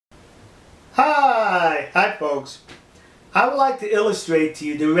Hi folks. I would like to illustrate to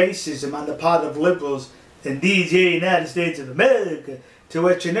you the racism on the part of liberals in these here United States of America, to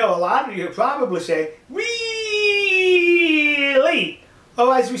which you know a lot of you probably say, really?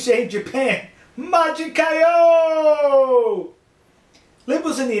 Or as we say in Japan, Majikayo!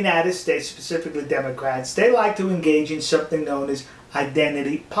 Liberals in the United States, specifically Democrats, they like to engage in something known as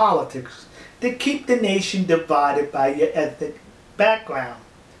identity politics. They keep the nation divided by your ethnic background,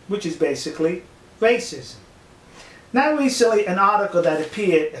 which is basically racism. Now recently, an article that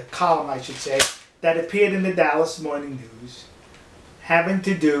appeared, a column I should say, that appeared in the Dallas Morning News, having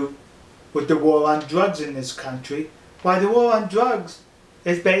to do with the war on drugs in this country. Why, the war on drugs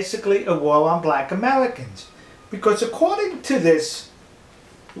is basically a war on black Americans. Because according to this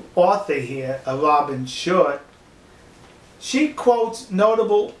author here, Robyn short, she quotes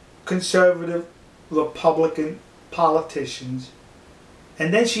notable conservative Republican politicians,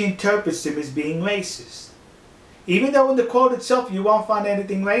 and then she interprets them as being racist. Even though in the quote itself you won't find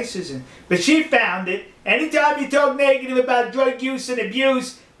anything racist. But she found it. Anytime you talk negative about drug use and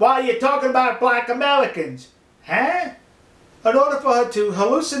abuse, why you're talking about black Americans. Huh? In order for her to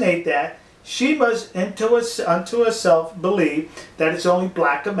hallucinate that, she must unto herself believe that it's only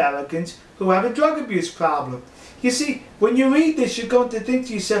black Americans who have a drug abuse problem. You see, when you read this, you're going to think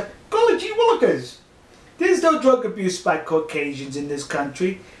to yourself, golly gee willikers, there's no drug abuse by Caucasians in this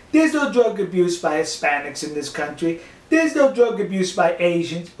country. There's no drug abuse by Hispanics in this country. There's no drug abuse by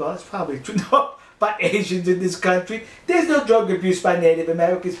Asians. Well, that's probably true. No, by Asians in this country. There's no drug abuse by Native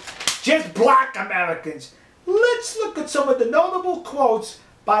Americans. Just black Americans. Let's look at some of the notable quotes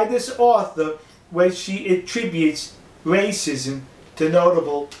by this author where she attributes racism to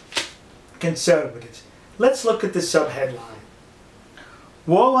notable conservatives. Let's look at the subheadline.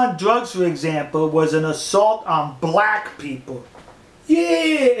 War on drugs, for example, was an assault on black people. Yeah,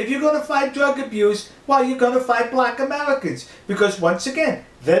 if you're going to fight drug abuse, well, you're going to fight black Americans. Because once again,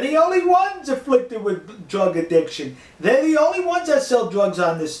 they're the only ones afflicted with drug addiction. They're the only ones that sell drugs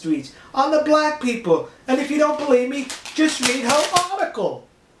on the streets, on the black people. And if you don't believe me, just read her article.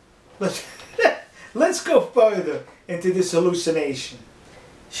 Let's go further into this hallucination.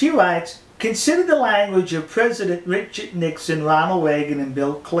 She writes, consider the language of President Richard Nixon, Ronald Reagan, and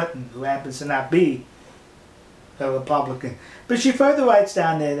Bill Clinton, who happens to not be a Republican. But she further writes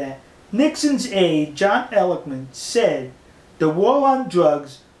down there that Nixon's aide, John Ehrlichman, said the war on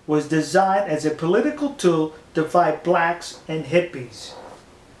drugs was designed as a political tool to fight blacks and hippies.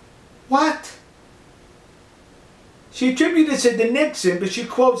 What? She attributes it to Nixon, but she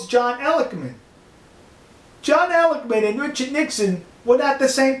quotes John Ehrlichman. John Ehrlichman and Richard Nixon were not the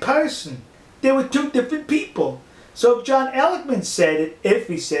same person. They were two different people. So if John Ehrlichman said it, if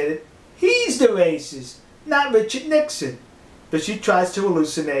he said it, he's the racist, not Richard Nixon. But she tries to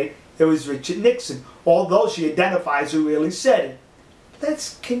hallucinate it was Richard Nixon, although she identifies who really said it.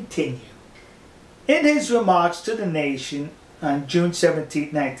 Let's continue. In his remarks to the nation on June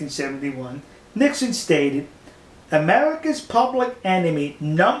 17, 1971, Nixon stated, America's public enemy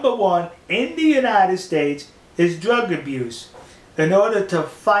 #1 in the United States is drug abuse. In order to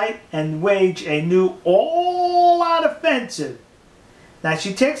fight and wage a new all-out offensive. Now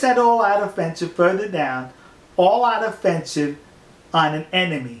she takes that all-out offensive further down, all-out offensive on an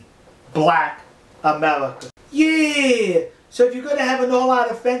enemy, black America. Yeah! So if you're going to have an all-out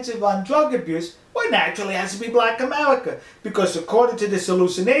offensive on drug abuse, well, naturally it has to be black America. Because according to this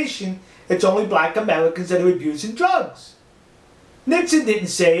hallucination, it's only black Americans that are abusing drugs. Nixon didn't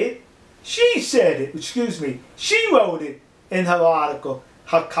say it. She said it. Excuse me. She wrote it in her article,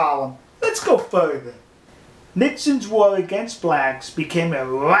 her column. Let's go further. Nixon's war against blacks became a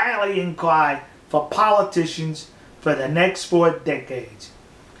rallying cry for politicians for the next 4 decades.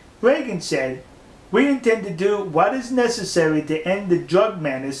 Reagan said, we intend to do what is necessary to end the drug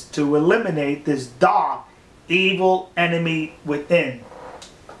menace to eliminate this dark, evil enemy within.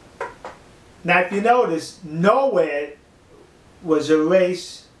 Now if you notice, nowhere was a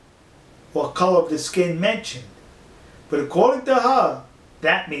race or color of the skin mentioned. But according to her,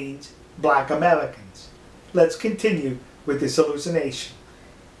 that means black Americans. Let's continue with this hallucination.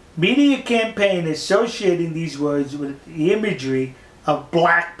 Media campaign associating these words with the imagery of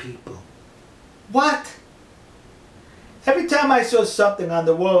black people. What? Every time I saw something on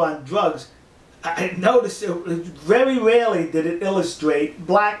the war on drugs, I noticed very rarely did it illustrate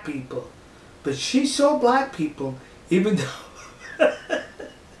black people. But she saw black people, even though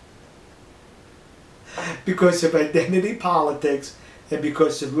because of identity politics and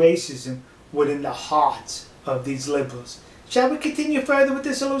because of racism within the hearts of these liberals. Shall we continue further with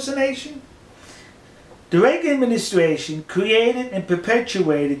this hallucination? The Reagan administration created and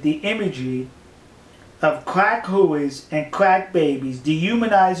perpetuated the imagery of crack hooers and crack babies,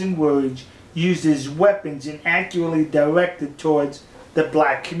 dehumanizing words used as weapons and accurately directed towards the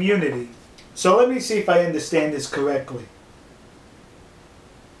black community. So let me see if I understand this correctly.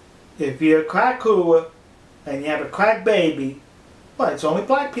 If you're a crack hooer and you have a crack baby, well, it's only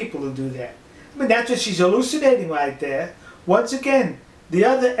black people who do that. I mean, that's what she's hallucinating right there. Once again, the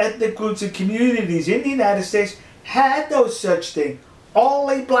other ethnic groups and communities in the United States had no such thing.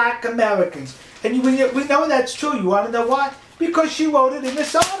 Only black Americans. And we know that's true. You want to know why? Because she wrote it in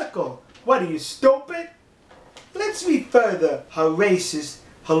this article. What, are you stupid? Let's read further her racist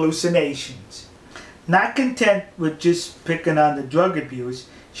hallucinations. Not content with just picking on the drug abuse,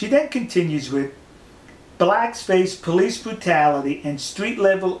 she then continues with, blacks face police brutality and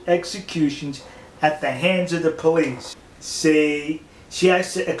street-level executions at the hands of the police. See, she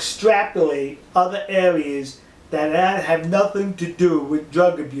has to extrapolate other areas that have nothing to do with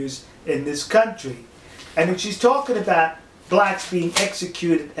drug abuse in this country. And if she's talking about blacks being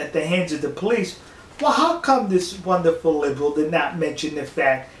executed at the hands of the police, well, how come this wonderful liberal did not mention the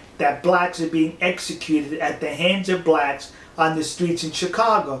fact that blacks are being executed at the hands of blacks on the streets in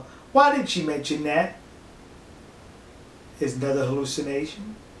Chicago? Why didn't she mention that? Is another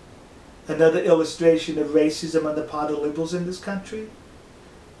hallucination? Another illustration of racism on the part of liberals in this country?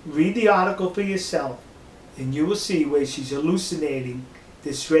 Read the article for yourself, and you will see where she's hallucinating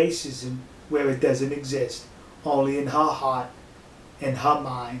this racism where it doesn't exist, only in her heart, in her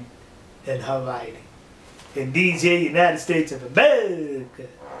mind, in her writing. In these here United States of America.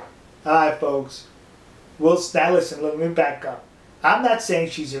 Alright, folks. Now listen, let me back up. I'm not saying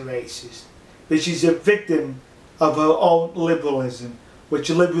she's a racist, but she's a victim of her own liberalism, which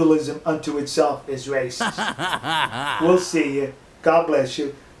liberalism unto itself is racist. We'll see you. God bless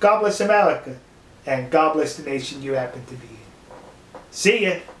you. God bless America. And God bless the nation you happen to be in. See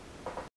ya.